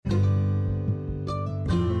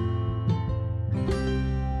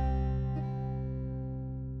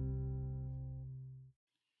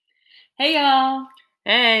Hey y'all.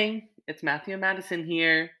 Hey, it's Matthew and Madison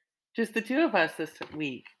here. Just the two of us this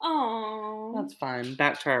week. Oh. That's fun.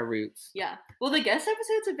 Back to our roots. Yeah. Well, the guest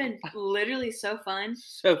episodes have been literally so fun,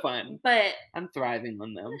 So fun. but I'm thriving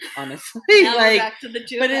on them, honestly. now we're back to the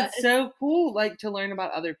two but of us. it's so cool, to learn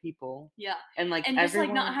about other people. Yeah. And And just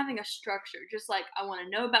not having a structure. Just I want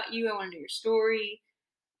to know about you. I want to know your story.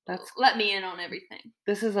 Let me in on everything.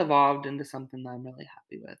 This has evolved into something that I'm really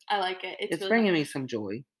happy with. I like it. It's really bringing me some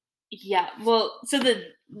joy. Yeah. Well, so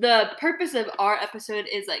the purpose of our episode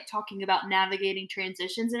is talking about navigating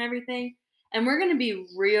transitions and everything. And we're going to be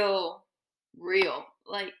real.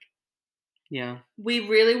 Yeah. We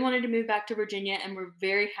really wanted to move back to Virginia, and we're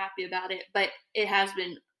very happy about it, but it has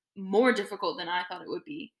been more difficult than I thought it would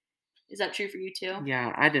be. Is that true for you too?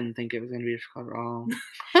 Yeah, I didn't think it was going to be difficult at all.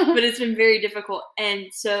 But it's been very difficult, and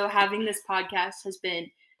so having this podcast has been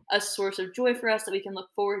a source of joy for us that we can look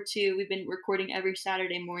forward to. We've been recording every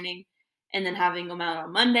Saturday morning and then having them out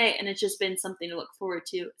on Monday, and it's just been something to look forward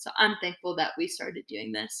to. So I'm thankful that we started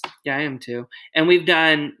doing this. Yeah, I am too. And we've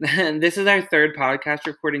done, this is our third podcast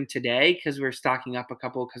recording today because we're stocking up a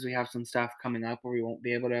couple because we have some stuff coming up where we won't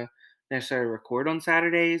be able to necessarily record on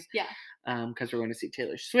Saturdays. Yeah. Because we're going to see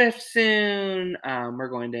Taylor Swift soon. We're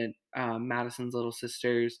going to Madison's little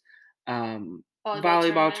sister's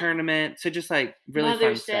volleyball tournament. So just really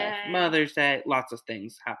fun stuff. Mother's Day, lots of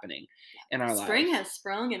things happening in our lives. Spring has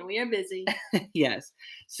sprung and we are busy. Yes.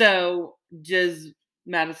 So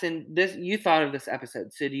Madison, you thought of this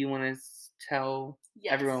episode. So do you want to tell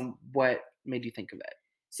everyone what made you think of it?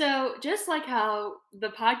 So just like how the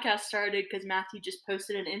podcast started because Matthew just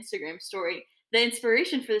posted an Instagram story, the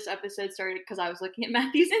inspiration for this episode started because I was looking at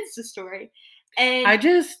Matthew's Insta story. And I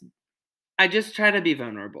just try to be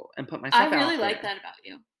vulnerable and put myself out there. I really like that about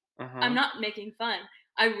you. Uh-huh. I'm not making fun.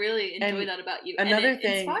 I really enjoy that about you. Another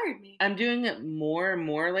thing, inspired me. I'm doing it more and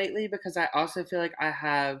more lately because I also feel like I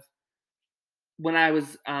have, when I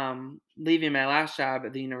was leaving my last job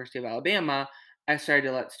at the University of Alabama, I started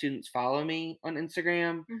to let students follow me on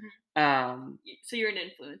Instagram. Mm-hmm. So you're an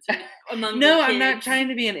influencer among No, the kids. I'm not trying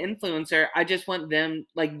to be an influencer. I just want them,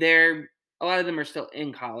 a lot of them are still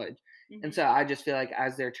in college. Mm-hmm. And so I just feel like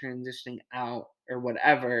as they're transitioning out or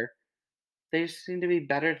whatever, they just seem to be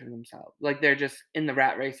better to themselves. They're just in the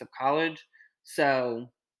rat race of college. So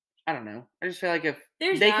I don't know. I just feel like if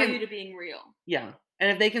there's value to being real. Yeah.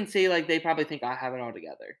 And if they can see, they probably think I have it all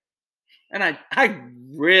together. And I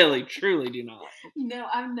really, truly do not. No,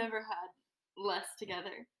 I've never had less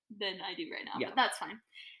together than I do right now, but that's fine.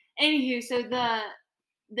 Anywho, so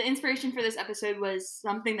the inspiration for this episode was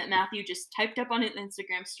something that Matthew just typed up on an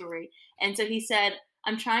Instagram story. And so he said,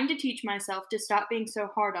 I'm trying to teach myself to stop being so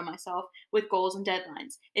hard on myself with goals and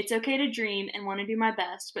deadlines. It's okay to dream and want to do my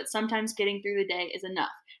best, but sometimes getting through the day is enough.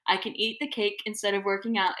 I can eat the cake instead of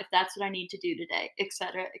working out if that's what I need to do today,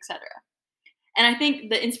 etc., etc. And I think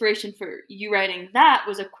the inspiration for you writing that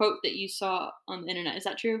was a quote that you saw on the internet. Is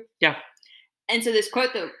that true? Yeah. And so this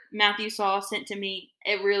quote that Matthew saw sent to me,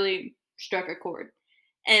 it really struck a chord.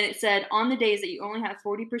 And it said, on the days that you only have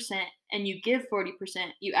 40% and you give 40%,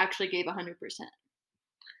 you actually gave 100%.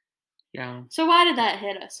 Yeah. So why did that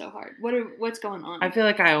hit us so hard? What's going on? I feel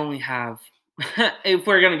like I only have, if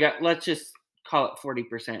we're going to go, let's just call it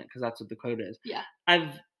 40% because that's what the quote is. Yeah.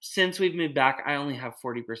 Since we've moved back, I only have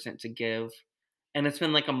 40% to give. And it's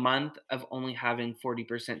been a month of only having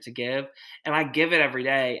 40% to give. And I give it every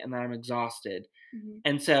day and then I'm exhausted. Mm-hmm.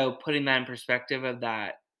 And so putting that in perspective of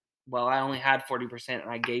that, well, I only had 40% and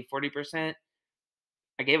I gave 40%.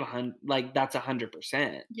 I gave 100, that's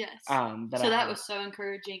 100%. Yes. So that was so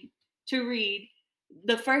encouraging to read.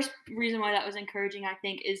 The first reason why that was encouraging, I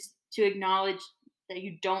think, is to acknowledge that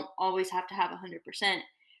you don't always have to have 100%.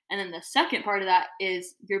 And then the second part of that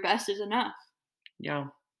is your best is enough. Yeah.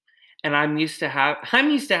 And I'm used to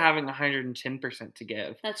having 110% to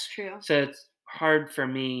give. That's true. So it's hard for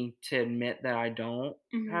me to admit that I don't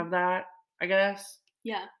have that, I guess.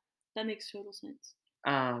 Yeah, that makes total sense.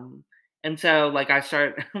 And so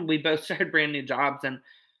we both started brand new jobs and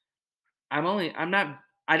I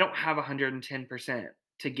don't have 110%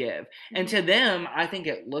 to give. Mm-hmm. And to them, I think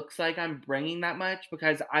it looks like I'm bringing that much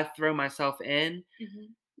because I throw myself in. Mm-hmm.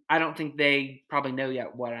 I don't think they probably know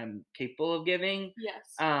yet what I'm capable of giving. Yes.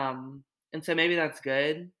 And so maybe that's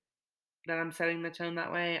good that I'm setting the tone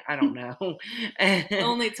that way. I don't know.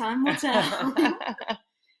 Only time will tell.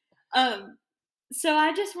 So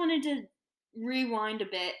I just wanted to rewind a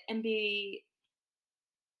bit and we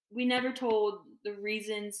never told the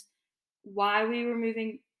reasons why we were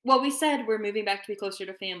moving. Well, we said we're moving back to be closer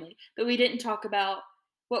to family, but we didn't talk about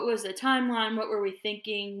what was the timeline, what were we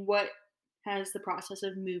thinking, what has the process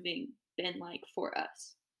of moving been like for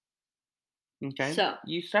us? Okay. So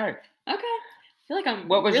you start. Okay. I feel like I'm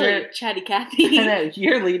what was really your chatty Cathy. I know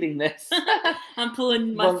you're leading this. I'm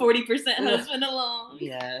pulling my 40% husband along.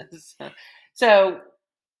 Yes. So,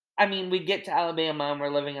 I mean, we get to Alabama and we're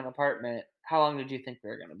living in an apartment. How long did you think we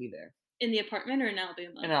were going to be there? In the apartment or in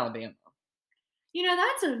Alabama? In Alabama. You know,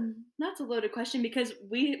 that's a loaded question because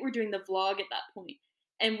we were doing the vlog at that point,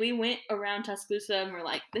 and we went around Tuscaloosa and we're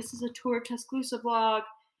like, "This is a tour of Tuscaloosa vlog."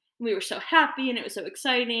 And we were so happy and it was so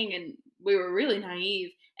exciting, and we were really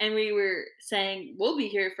naive, and we were saying we'll be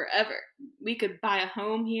here forever. We could buy a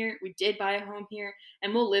home here. We did buy a home here,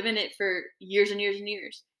 and we'll live in it for years and years and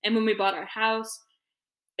years. And when we bought our house,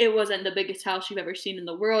 it wasn't the biggest house you've ever seen in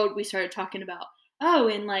the world. We started talking about, oh,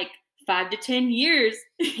 in like 5 to 10 years,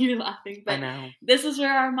 you're laughing, but I know. this is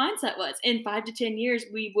where our mindset was. In 5 to 10 years,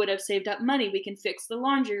 we would have saved up money. We can fix the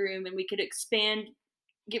laundry room and we could expand,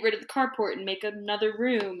 get rid of the carport and make another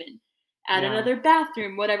room and add another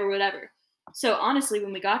bathroom, whatever. So honestly,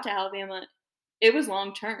 when we got to Alabama, it was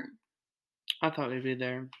long term. I thought we'd be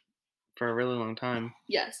there for a really long time.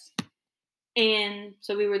 Yes. And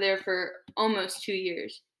so we were there for almost 2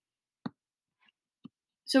 years.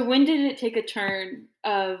 So when did it take a turn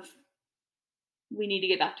of we need to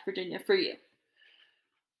get back to Virginia for you?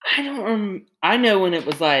 I don't I know when it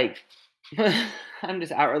was like I'm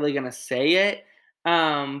just outwardly gonna say it.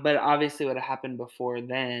 But obviously would have happened before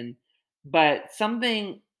then. But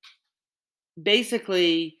something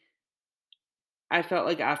basically I felt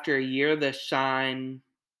like after a year the shine,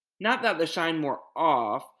 not that the shine wore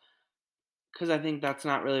off, because I think that's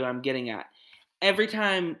not really what I'm getting at. Every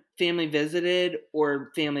time family visited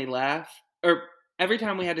or family left, or every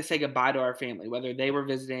time we had to say goodbye to our family, whether they were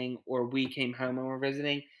visiting or we came home and were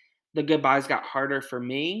visiting, the goodbyes got harder for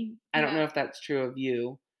me. I don't know if that's true of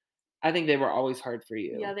you. I think they were always hard for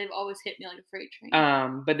you. Yeah, they've always hit me like a freight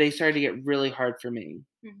train. But they started to get really hard for me,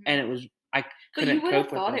 and it was I couldn't. But you would have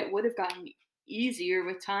thought it would have gotten easier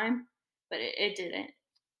with time, but it didn't.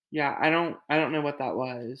 Yeah, I don't know what that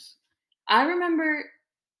was. I remember.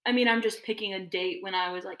 I mean, I'm just picking a date when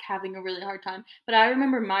I was like having a really hard time, but I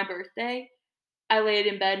remember my birthday. I laid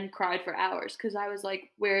in bed and cried for hours because I was like,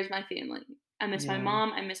 "Where's my family? I miss my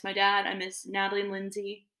mom. I miss my dad. I miss Natalie and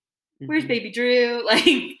Lindsay. Where's baby Drew?" Like,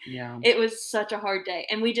 it was such a hard day.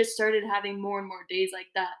 And we just started having more and more days like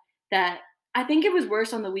that I think it was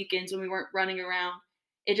worse on the weekends when we weren't running around.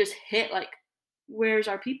 It just hit like, where's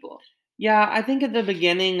our people? Yeah, I think at the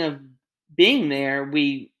beginning of being there,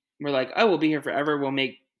 we were like, oh, we'll be here forever. We'll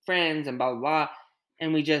make friends and blah, blah, blah.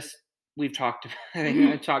 And we've talked, I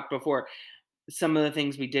think I talked before, some of the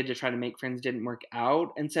things we did to try to make friends didn't work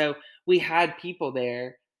out. And so we had people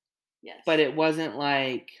there. Yes. But it wasn't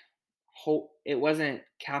like, it wasn't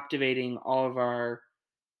captivating all of our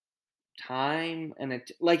time, and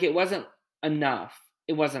it wasn't enough.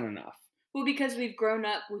 It wasn't enough. Well, because we've grown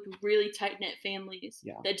up with really tight-knit families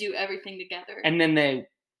that do everything together. And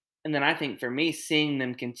then I think for me, seeing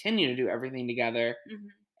them continue to do everything together,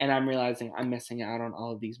 and I'm realizing I'm missing out on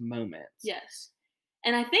all of these moments. Yes.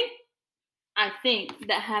 And I think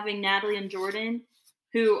that having Natalie and Jordan,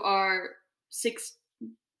 who are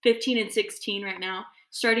 15 and 16 right now,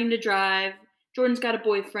 starting to drive. Jordan's got a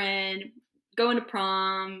boyfriend, going to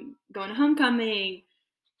prom, going to homecoming,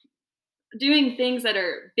 doing things that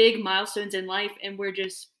are big milestones in life, and we're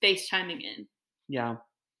just FaceTiming in. Yeah.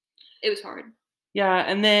 It was hard. Yeah,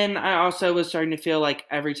 and then I also was starting to feel like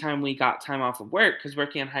every time we got time off of work, because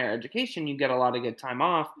working in higher education, you get a lot of good time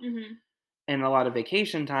off and a lot of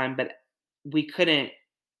vacation time, but we couldn't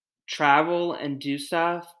travel and do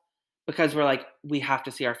stuff because we're like, we have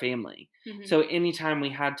to see our family. So anytime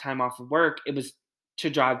we had time off of work, it was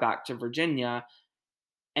to drive back to Virginia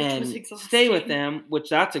and stay with them, which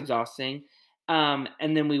that's exhausting. And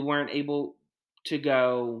then we weren't able to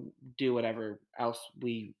go do whatever else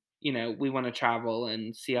we want to travel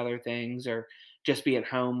and see other things or just be at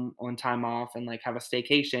home on time off and like have a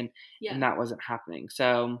staycation. Yeah. And that wasn't happening.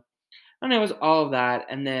 So I don't know, it was all of that.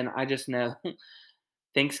 And then I just know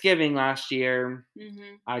Thanksgiving last year,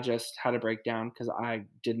 I just had a breakdown because I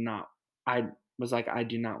was like, I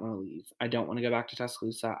do not want to leave. I don't want to go back to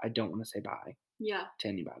Tuscaloosa. I don't want to say bye to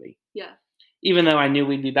anybody. Yeah. Even though I knew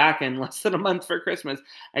we'd be back in less than a month for Christmas,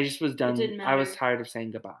 I just was done. I was tired of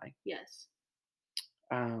saying goodbye. Yes.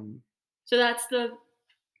 So that's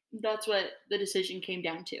what the decision came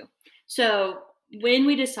down to. So when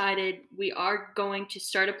we decided we are going to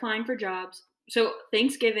start applying for jobs, so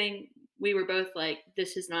Thanksgiving, we were both like,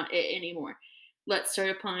 this is not it anymore. Let's start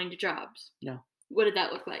applying to jobs. Yeah. What did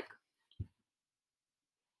that look like?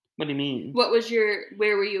 What do you mean? Where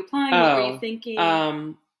were you applying? What were you thinking?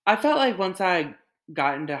 I felt like once I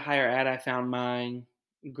got into higher ed, I found my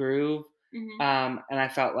groove. And I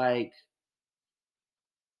felt like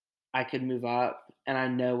I could move up, and I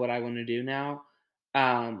know what I want to do now.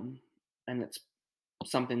 And it's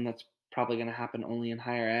something that's probably going to happen only in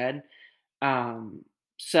higher ed.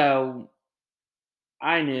 So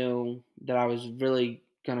I knew that I was really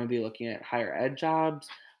going to be looking at higher ed jobs.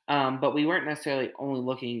 But we weren't necessarily only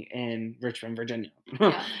looking in Richmond, Virginia.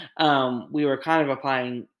 Yeah. We were kind of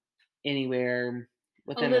applying anywhere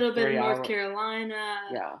within a little bit in 3 hour. North Carolina.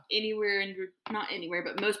 Yeah. Anywhere not anywhere,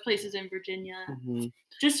 but most places in Virginia,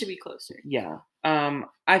 just to be closer. Yeah.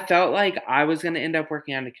 I felt like I was going to end up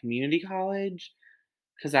working at a community college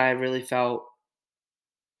because I really felt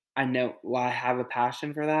I have a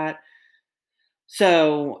passion for that.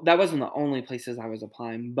 So that wasn't the only places I was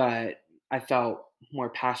applying, but I felt more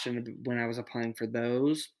passionate when I was applying for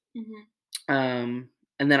those. And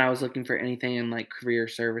then I was looking for anything in like career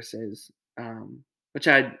services, which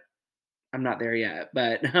I'm not there yet,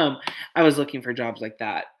 but I was looking for jobs like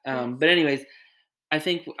that. But anyways, I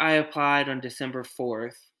think I applied on December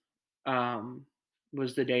 4th.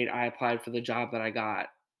 Was the date I applied for the job that I got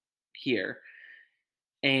here,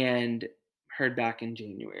 and heard back in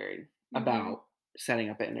January about setting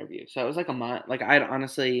up an interview. So it was like a month. Like I'd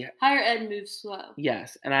honestly higher ed moves slow.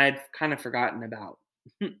 Yes, and I had kind of forgotten about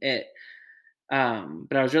it.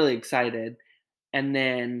 But I was really excited. And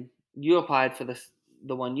then you applied for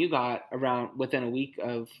the one you got around within a week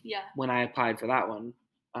of when I applied for that one.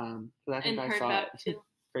 So I think I saw it too.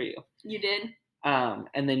 For you. You did.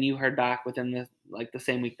 And then you heard back within the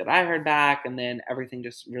same week that I heard back, and then everything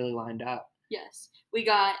just really lined up. Yes, we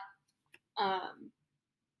got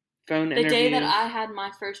phone the day that I had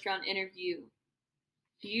my first round interview.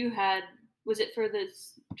 Was it for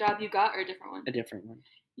this job you got or a different one? A different one.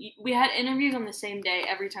 We had interviews on the same day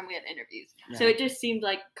every time we had interviews. Yeah. So it just seemed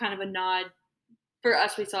like kind of a nod. For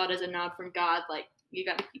us, we saw it as a nod from God, like, you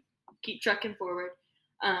got to keep trucking forward.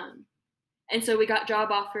 And so we got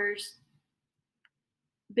job offers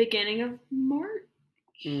beginning of March,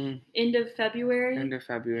 end of February.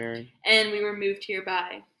 And we were moved here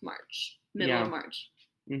by March, middle of March.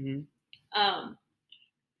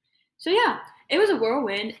 So yeah, it was a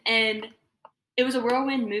whirlwind, and it was a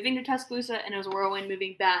whirlwind moving to Tuscaloosa, and it was a whirlwind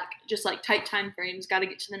moving back, just like tight time frames, got to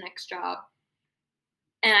get to the next job.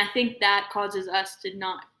 And I think that causes us to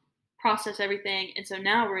not process everything, and so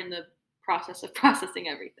now we're in the process of processing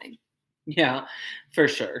everything. Yeah, for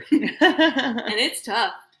sure. And it's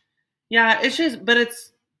tough. Yeah, it's just, but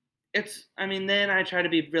it's, I mean, then I try to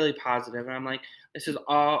be really positive, and I'm like, this is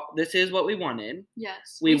what we wanted.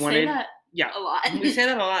 Yes. We wanted, say that a lot. We say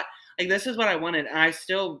that a lot. Like, this is what I wanted, and I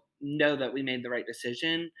still know that we made the right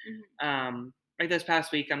decision. Like this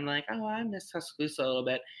past week, I'm like, oh, I miss Tuscaloosa a little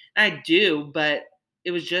bit. And I do, but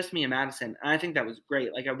it was just me and Madison, and I think that was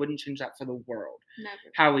great. Like, I wouldn't change that for the world. Never.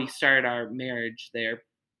 How we started our marriage there.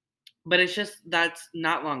 But it's just, that's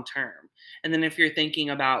not long term. And then if you're thinking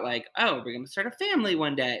about like, oh, we're going to start a family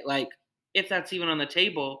one day, like, if that's even on the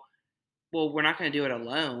table, well, we're not going to do it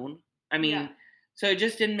alone. I mean, so it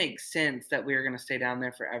just didn't make sense that we were going to stay down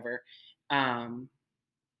there forever. And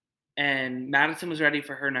Madison was ready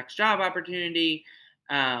for her next job opportunity.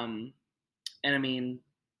 And I mean,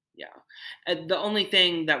 the only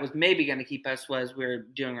thing that was maybe going to keep us was we're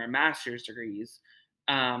doing our master's degrees.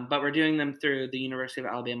 But we're doing them through the University of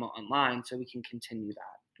Alabama online, so we can continue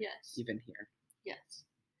that. Yes. Even here. Yes.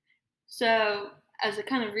 So, as a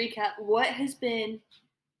kind of recap, what has been...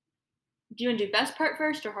 Do you want to do best part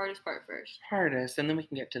first or hardest part first? Hardest, and then we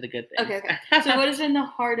can get to the good things. Okay. So what has been the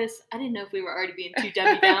hardest... I didn't know if we were already being too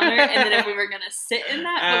Debbie Downer, and then if we were going to sit in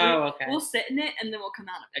that. But we'll sit in it, and then we'll come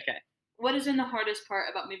out of it. Okay. What has been the hardest part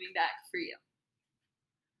about moving back for you?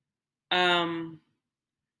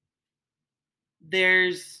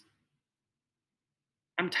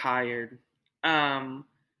 I'm tired.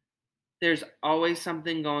 There's always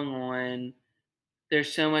something going on.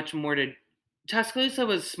 There's so much more to... Tuscaloosa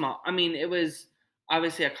was small. I mean, it was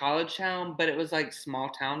obviously a college town, but it was like small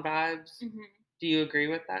town vibes. Do you agree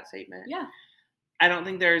with that statement? Yeah. I don't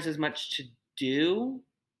think there's as much to do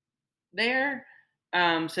there.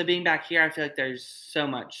 So being back here, I feel like there's so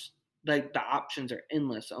much, like the options are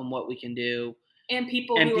endless on what we can do. And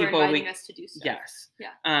people who are inviting us to do stuff. Yes.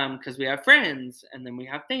 Yeah. Because we have friends, and then we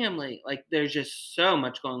have family. Like, there's just so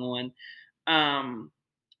much going on.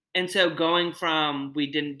 And so going from,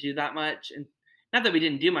 we didn't do that much, and not that we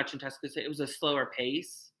didn't do much in Tuscaloosa, it was a slower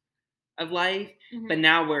pace of life. But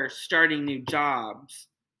now we're starting new jobs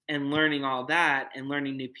and learning all that and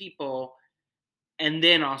learning new people, and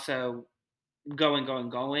then also going.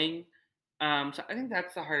 So I think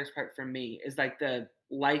that's the hardest part for me, is like the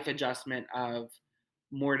life adjustment of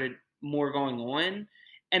more going on.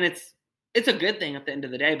 And it's it's a good thing at the end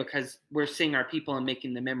of the day because we're seeing our people and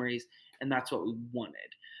making the memories, and that's what we wanted.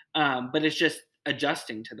 But it's just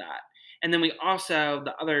adjusting to that. And then we also,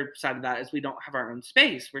 the other side of that is we don't have our own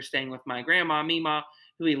space. We're staying with my grandma, Mima,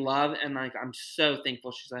 who we love, and like I'm so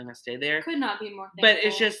thankful she's letting us stay there. Could not be more thankful. But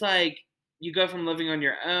it's just like you go from living on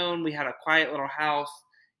your own. We had a quiet little house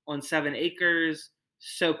on 7 acres,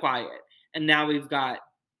 so quiet, and now we've got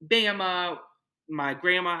Bama. My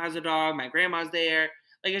grandma has a dog. My grandma's there.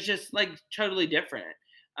 Like it's just like totally different.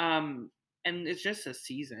 And it's just a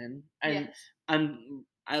season. And yes.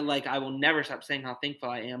 I will never stop saying how thankful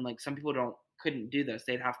I am. Like some people couldn't do this.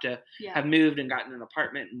 They'd have to have moved and gotten an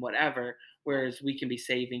apartment and whatever, whereas we can be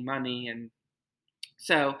saving money. And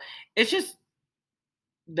so it's just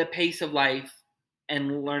the pace of life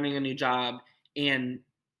and learning a new job and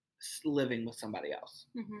living with somebody else.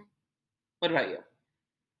 Mm-hmm. What about you?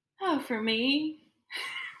 Oh, for me?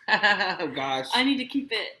 Oh, gosh. I need to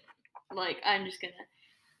keep it,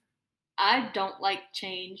 I don't like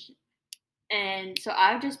change. And so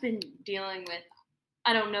I've just been dealing with,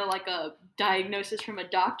 I don't know, like a diagnosis from a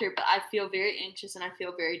doctor, but I feel very anxious and I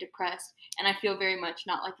feel very depressed and I feel very much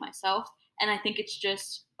not like myself. And I think it's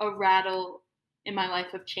just a rattle in my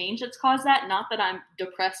life of change that's caused that. Not that I'm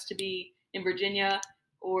depressed to be in Virginia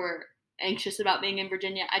or anxious about being in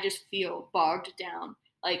Virginia. I just feel bogged down.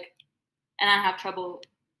 And I have trouble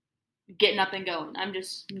getting up and going. I'm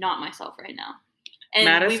just not myself right now. And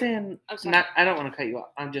Madison, I don't want to cut you off.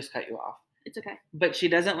 I'll just cut you off. It's okay. But she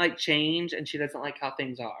doesn't like change, and she doesn't like how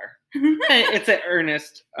things are. It's an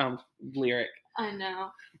earnest lyric. I know,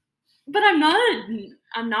 but I'm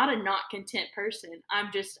not a not content person. I'm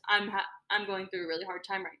going through a really hard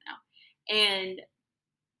time right now, and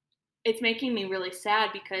it's making me really sad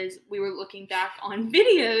because we were looking back on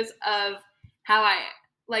videos of how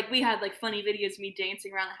we had funny videos of me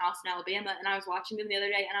dancing around the house in Alabama, and I was watching them the other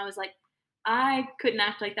day, and I was like, I couldn't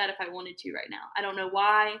act like that if I wanted to right now. I don't know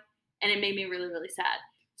why. And it made me really, really sad.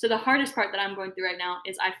 So the hardest part that I'm going through right now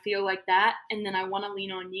is I feel like that, and then I want to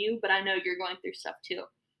lean on you, but I know you're going through stuff too.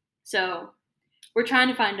 So we're trying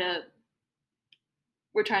to find a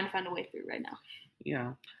way through right now.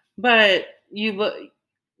 Yeah, but you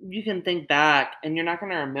can think back, and you're not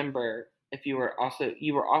going to remember if you were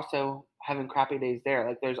also having crappy days there.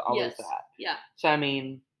 Like there's always that. Yeah. So I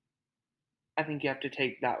mean, I think you have to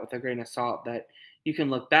take that with a grain of salt. That you can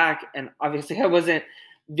look back, and obviously I wasn't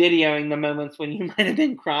videoing the moments when you might have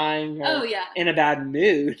been crying or in a bad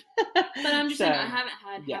mood. But I'm just saying I haven't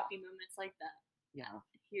had happy moments like that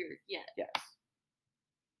here yet. Yes.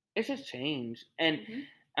 It's just change. And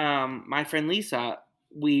my friend Lisa,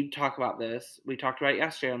 we talk about this. We talked about it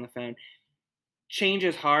yesterday on the phone. Change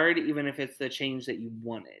is hard even if it's the change that you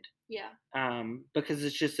wanted. Yeah. Because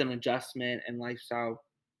it's just an adjustment and lifestyle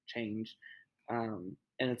change. And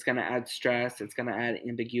it's going to add stress. It's going to add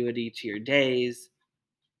ambiguity to your days.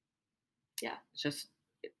 Yeah. It's just,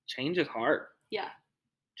 change is hard. Yeah.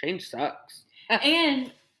 Change sucks.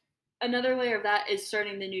 And another layer of that is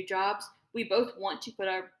starting the new jobs. We both want to put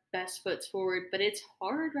our best foots forward, but it's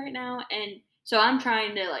hard right now. And so I'm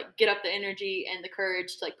trying to get up the energy and the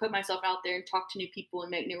courage to put myself out there and talk to new people and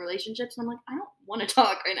make new relationships. And I'm I don't want to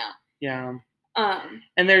talk right now. Yeah.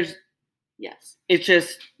 And there's, yes, it's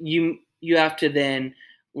just, you have to then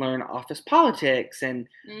learn office politics and,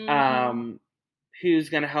 who's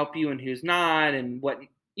going to help you and who's not, and what,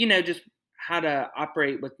 just how to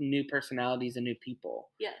operate with new personalities and new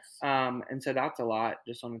people. Yes. And so that's a lot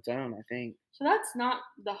just on its own, I think. So that's not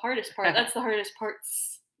the hardest part. That's the hardest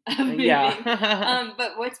parts of moving. Yeah.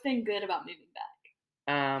 But what's been good about moving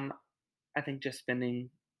back? I think just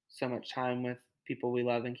spending so much time with people we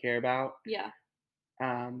love and care about. Yeah.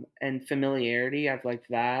 And familiarity, I've liked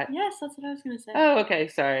that. Yes, that's what I was going to say. Oh, okay,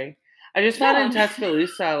 sorry. I just found in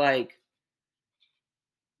Tuscaloosa,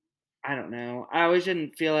 I don't know. I always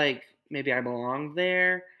didn't feel like maybe I belonged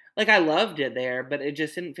there. I loved it there, but it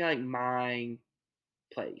just didn't feel like my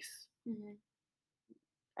place. Mm-hmm.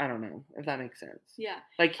 I don't know if that makes sense. Yeah.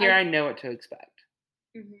 Here, I know what to expect.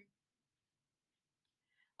 Mm-hmm.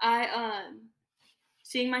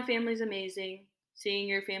 Seeing my family's amazing. Seeing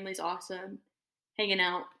your family's awesome. Hanging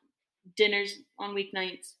out, dinners on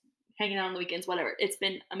weeknights, hanging out on the weekends, whatever. It's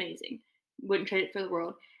been amazing. Wouldn't trade it for the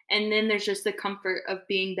world. And then there's just the comfort of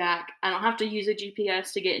being back. I don't have to use a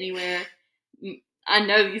GPS to get anywhere. I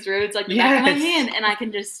know these roads like the back of my hand, and I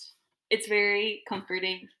can just, it's very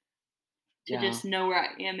comforting to just know where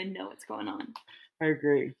I am and know what's going on. I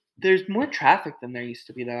agree. There's more traffic than there used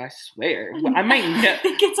to be, though, I swear. I might know. I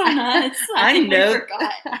think it's on us.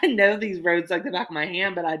 I know these roads like the back of my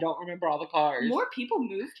hand, but I don't remember all the cars. More people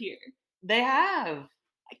moved here. They have.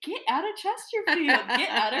 Get out of Chesterfield. Get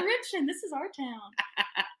out of Richmond. This is our town.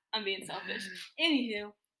 I'm being selfish.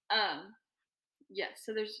 Anywho, yes,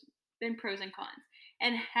 so there's been pros and cons.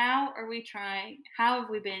 And how have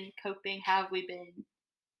we been coping? How have we been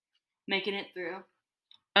making it through?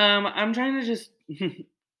 I'm trying to just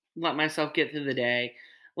let myself get through the day.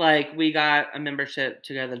 Like, we got a membership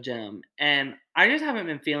to go to the gym, and I just haven't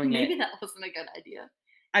been feeling Maybe that wasn't a good idea.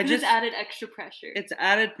 It's added extra pressure. It's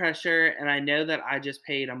added pressure, and I know that I just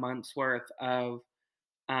paid a month's worth of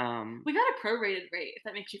we got a prorated rate, if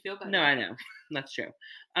that makes you feel better. No, I know. That's true.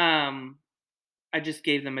 I just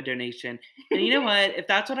gave them a donation. And you know what? If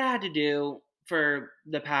that's what I had to do for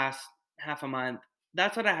the past half a month,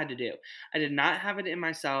 that's what I had to do. I did not have it in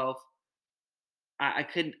myself. I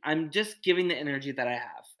couldn't. I'm just giving the energy that I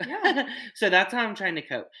have. Yeah. So that's how I'm trying to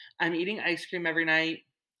cope. I'm eating ice cream every night.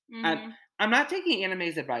 Mm-hmm. I'm not taking Anna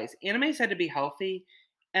Mae's advice. Anna Mae said to be healthy,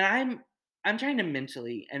 and I'm trying to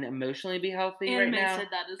mentally and emotionally be healthy right now. Said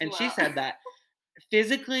that as and well. She said that.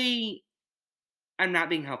 Physically, I'm not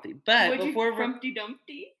being healthy. But before Frumpty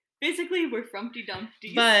Dumpty? Physically, we're Frumpty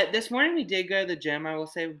Dumpty. But this morning we did go to the gym, I will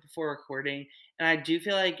say, before recording. And I do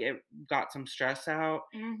feel like it got some stress out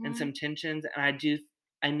and some tensions. And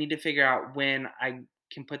I need to figure out when I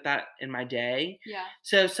can put that in my day. Yeah.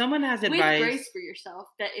 So if someone has advice. With grace for yourself,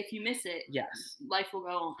 that if you miss it, yes, life will go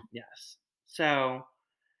on. Yes. So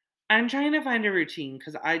I'm trying to find a routine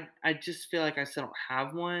because I just feel like I still don't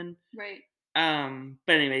have one. Right.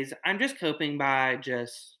 But anyways, I'm just coping by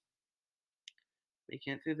just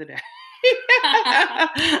making it through the day.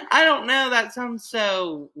 I don't know. That sounds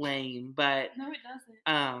so lame, but no, it doesn't.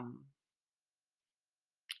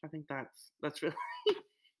 I think that's really.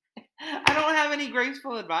 I don't have any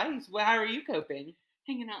graceful advice. Well, how are you coping?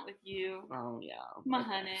 Hanging out with you. Oh yeah, my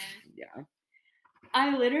honey. Yeah.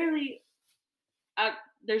 I literally,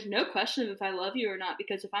 there's no question if I love you or not,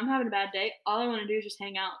 because if I'm having a bad day, all I want to do is just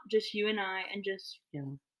hang out, just you and I, and just. Yeah.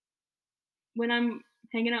 When I'm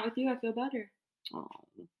hanging out with you, I feel better. Oh.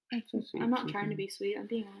 That's so sweet. I'm not trying to be sweet. I'm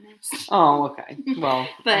being honest. Oh, okay. Well,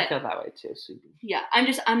 but, I feel that way too, sweetie. Yeah,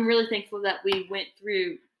 I'm really thankful that we went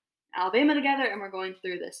through Alabama together and we're going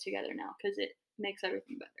through this together now because it makes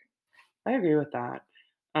everything better. I agree with that.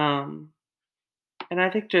 And I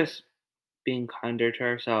think just being kinder to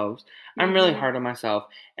ourselves. Mm-hmm. I'm really hard on myself.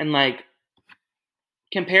 And like,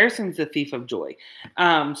 comparison's the thief of joy.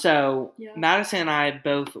 So yeah. Madison and I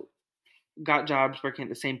both got jobs working at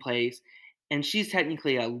the same place. And she's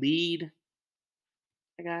technically a lead,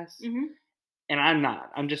 I guess. Mm-hmm. And I'm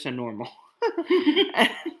not. I'm just a normal.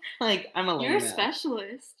 Like, I'm a You're a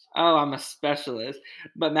specialist. Oh, I'm a specialist.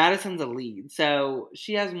 But Madison's a lead. So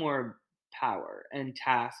she has more power and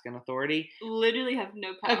task and authority. Literally have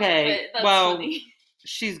no power. Okay, but that's funny.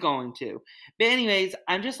 She's going to. But anyways,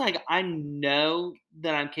 I'm just like, I know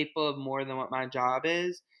that I'm capable of more than what my job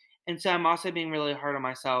is. And so I'm also being really hard on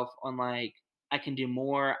myself on like, I can do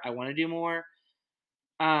more. I want to do more.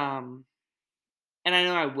 And I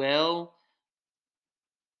know I will.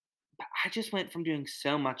 But I just went from doing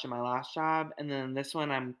so much in my last job. And then this one,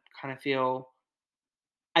 I'm kind of feel,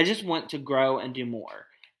 I just want to grow and do more.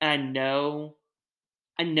 And I know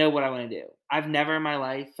what I want to do. I've never in my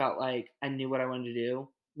life felt like I knew what I wanted to do,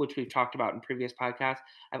 which we've talked about in previous podcasts.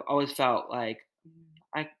 I've always felt like,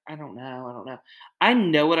 I don't know. I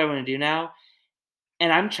know what I want to do now.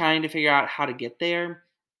 And I'm trying to figure out how to get there.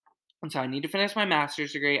 And so I need to finish my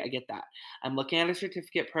master's degree. I get that. I'm looking at a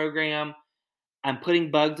certificate program. I'm putting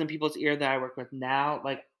bugs in people's ear that I work with now.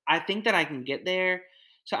 Like, I think that I can get there.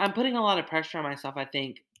 So I'm putting a lot of pressure on myself, I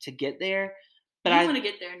think, to get there. But I want to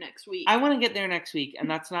get there next week. I want to get there next week, and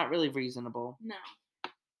that's not really reasonable. No.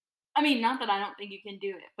 I mean, not that I don't think you can do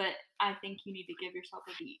it, but I think you need to give yourself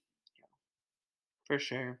a beat. For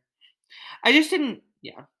sure. I just didn't,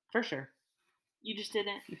 for sure. You just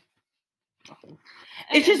didn't? Nothing.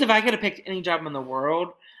 It's just if I could have picked any job in the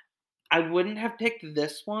world, I wouldn't have picked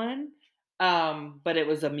this one, but it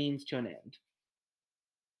was a means to an end.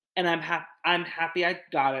 And I'm happy I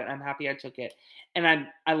got it. I'm happy I took it. And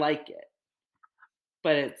I like it.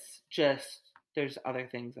 But it's just, there's other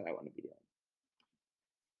things that I want to be doing.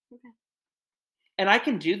 Okay. And I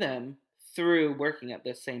can do them through working at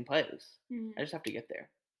this same place. Mm-hmm. I just have to get there.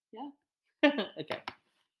 Yeah. Okay.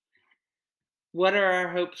 What are our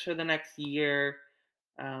hopes for the next year?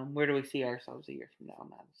 Where do we see ourselves a year from now,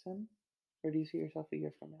 Madison? Where do you see yourself a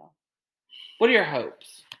year from now? What are your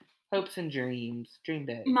hopes? Hopes and dreams. Dream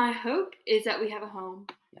big. My hope is that we have a home.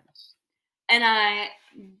 Yes. And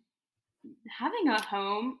having a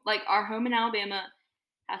home, like our home in Alabama,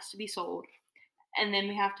 has to be sold. And then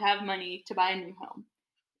we have to have money to buy a new home.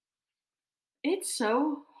 It's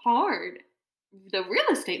so hard. the real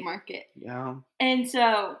estate market. Yeah. And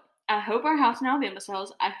so I hope our house in Alabama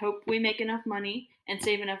sells. I hope we make enough money and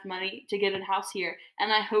save enough money to get a house here.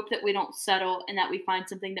 And I hope that we don't settle and that we find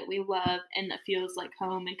something that we love and that feels like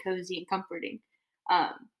home and cozy and comforting.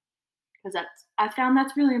 Because I found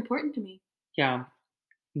that's really important to me. Yeah.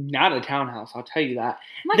 Not a townhouse, I'll tell you that.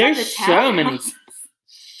 Oh There's God, so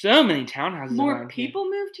many townhouses. More people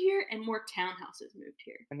moved here and more townhouses moved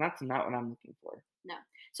here. And that's not what I'm looking for. No.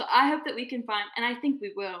 So I hope that we can find, and I think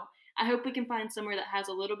we will, I hope we can find somewhere that has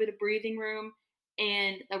a little bit of breathing room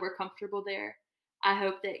and that we're comfortable there. I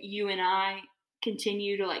hope that you and I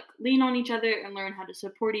continue to like lean on each other and learn how to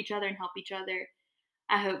support each other and help each other.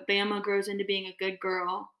 I hope Bama grows into being a good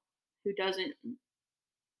girl who doesn't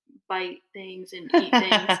bite things and eat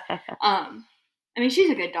things. I mean, she's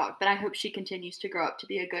a good dog, but I hope she continues to grow up to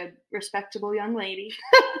be a good, respectable young lady.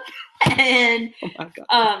 And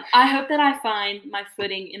I hope that I find my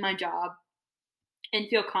footing in my job and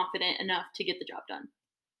feel confident enough to get the job done.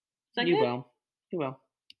 You will. You will.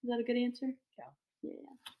 Is that a good answer? Yeah. Yeah.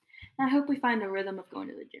 And I hope we find the rhythm of going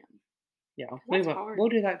to the gym. Yeah. We'll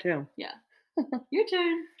do that too. Yeah. Your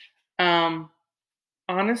turn.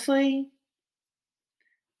 Honestly,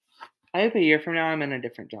 I hope a year from now I'm in a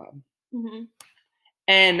different job. Mm-hmm.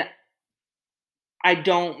 And I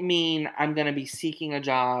don't mean I'm going to be seeking a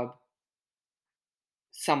job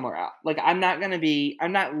somewhere else. Like, I'm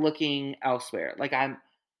not looking elsewhere. Like,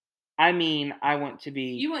 I mean, I want to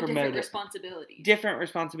be You want promoted. Different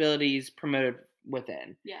responsibilities promoted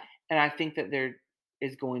within. Yeah. And I think that there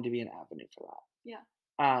is going to be an avenue for that.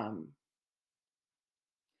 Yeah.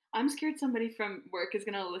 I'm scared somebody from work is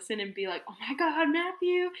going to listen and be like, oh my God,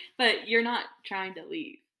 Matthew. But you're not trying to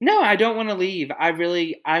leave. No, I don't want to leave. I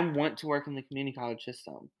want to work in the community college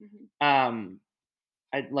system. Mm-hmm.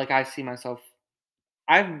 I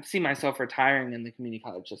see myself retiring in the community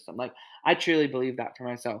college system. Like, I truly believe that for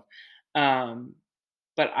myself.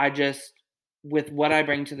 But I just, with what I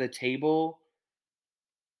bring to the table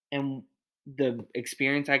and the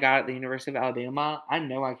experience I got at the University of Alabama, I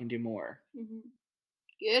know I can do more. Mm-hmm.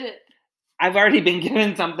 Get it. I've already been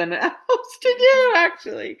given something else to do,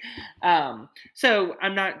 actually. So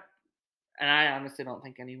I'm not, and I honestly don't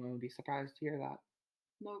think anyone would be surprised to hear that.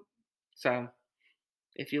 Nope. So,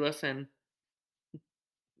 if you listen,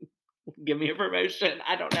 give me a promotion.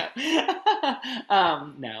 I don't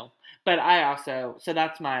know. No. But so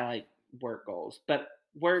that's my, like, work goals. But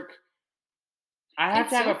work, I have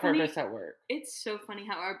to have a purpose at work. It's so funny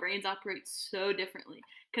how our brains operate so differently.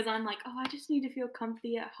 Because I'm like, oh, I just need to feel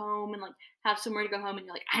comfy at home and like have somewhere to go home. And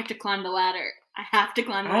you're like, I have to climb the ladder. I have to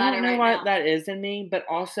climb the ladder. I don't know what that is in me, but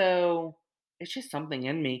also it's just something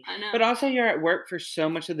in me. I know. But also, you're at work for so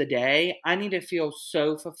much of the day. I need to feel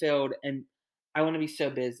so fulfilled, and I want to be so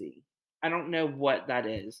busy. I don't know what that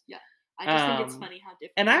is. Yeah, I just think it's funny how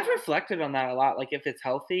different. And I've reflected on that a lot. Like, if it's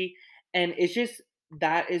healthy, and it's just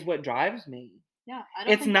that is what drives me. Yeah, I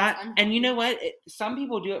don't. It's not, and you know what? Some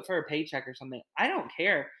people do it for a paycheck or something. I don't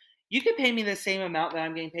care. You could pay me the same amount that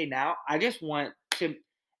I'm getting paid now. I just want to.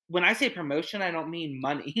 When I say promotion, I don't mean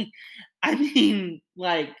money. I mean,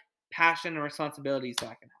 like, passion and responsibilities that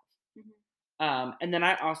I can have. Mm-hmm. And then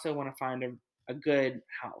I also want to find a good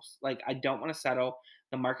house. Like, I don't want to settle.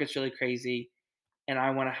 The market's really crazy, and I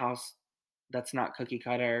want a house that's not cookie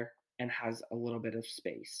cutter and has a little bit of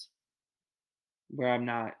space where I'm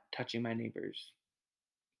not touching my neighbor's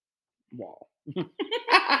wall. Some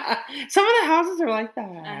of the houses are like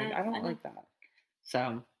that. I don't like that.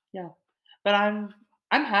 So, yeah. But I'm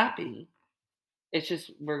happy. It's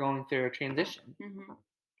just we're going through a transition. Mm-hmm.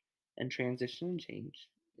 And transition and change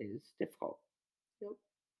is difficult. Yep.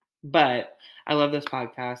 But I love this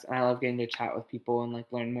podcast, and I love getting to chat with people and, like,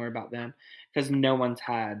 learn more about them, because no one's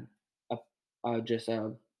had just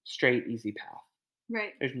a straight, easy path.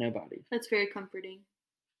 Right. There's nobody. That's very comforting.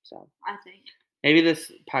 So I think. Maybe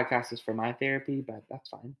this podcast is for my therapy, but that's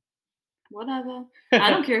fine. Whatever. I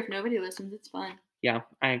don't care if nobody listens. It's fun. Yeah,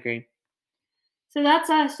 I agree. So that's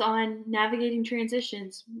us on navigating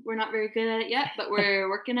transitions. We're not very good at it yet, but we're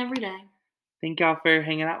working every day. Thank y'all for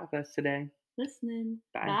hanging out with us today. Listening.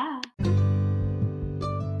 Bye. Bye.